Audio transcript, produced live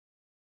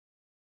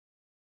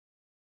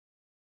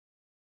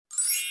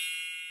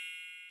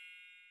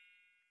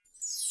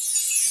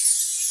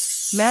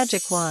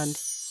Magic wand.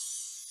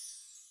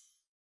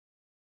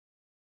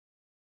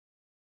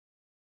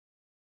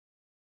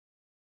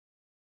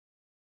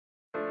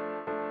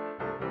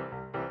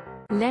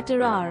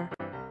 Letter R.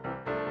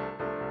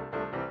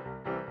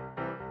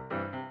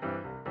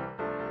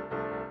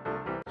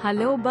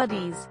 Hello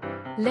buddies.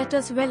 Let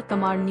us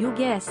welcome our new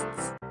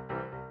guests.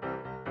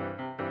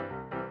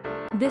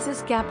 This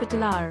is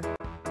capital R.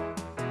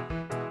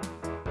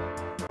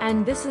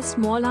 And this is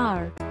small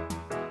r.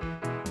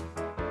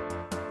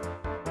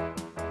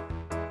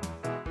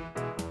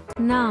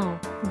 Now,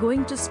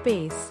 going to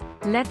space,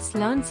 let's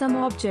learn some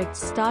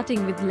objects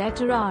starting with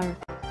letter R.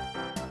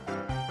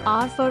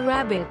 R for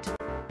rabbit.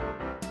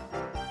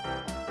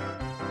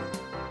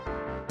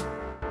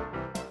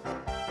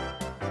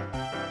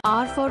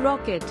 R for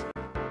rocket.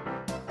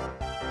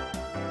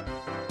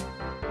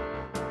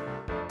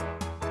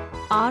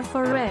 R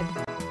for red.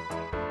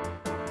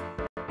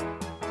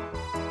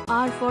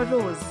 R for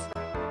rose.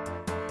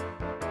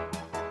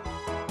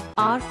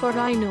 R for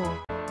rhino.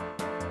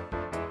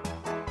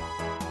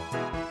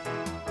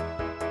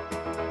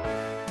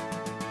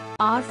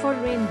 R for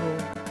rainbow.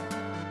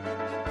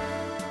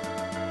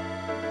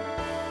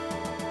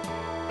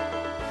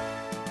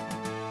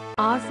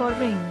 R for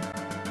ring.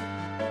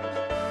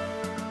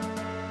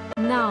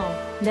 Now,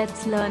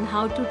 let's learn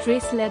how to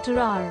trace letter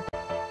R.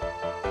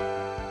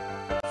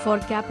 For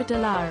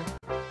capital R,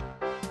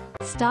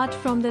 start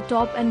from the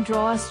top and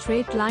draw a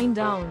straight line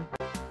down.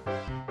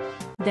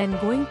 Then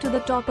going to the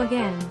top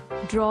again,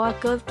 draw a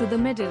curve to the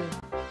middle.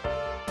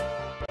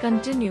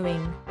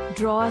 Continuing,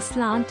 draw a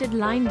slanted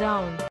line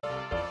down.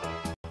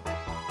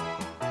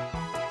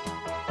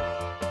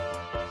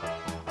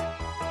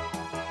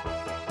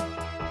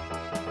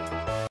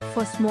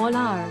 For small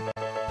r,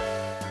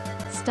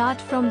 start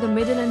from the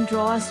middle and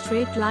draw a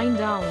straight line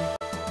down.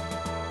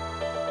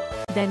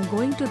 Then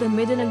going to the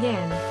middle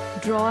again,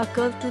 draw a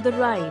curve to the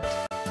right.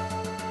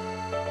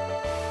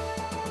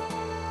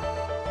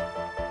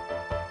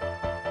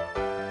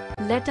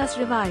 Let us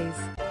revise.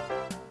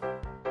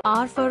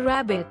 R for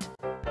rabbit.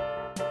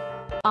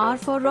 R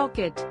for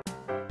rocket.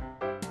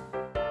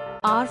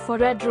 R for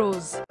red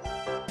rose.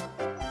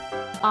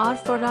 R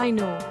for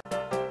rhino.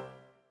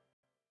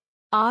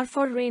 R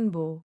for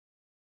rainbow.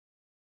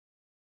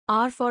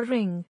 R for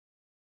ring.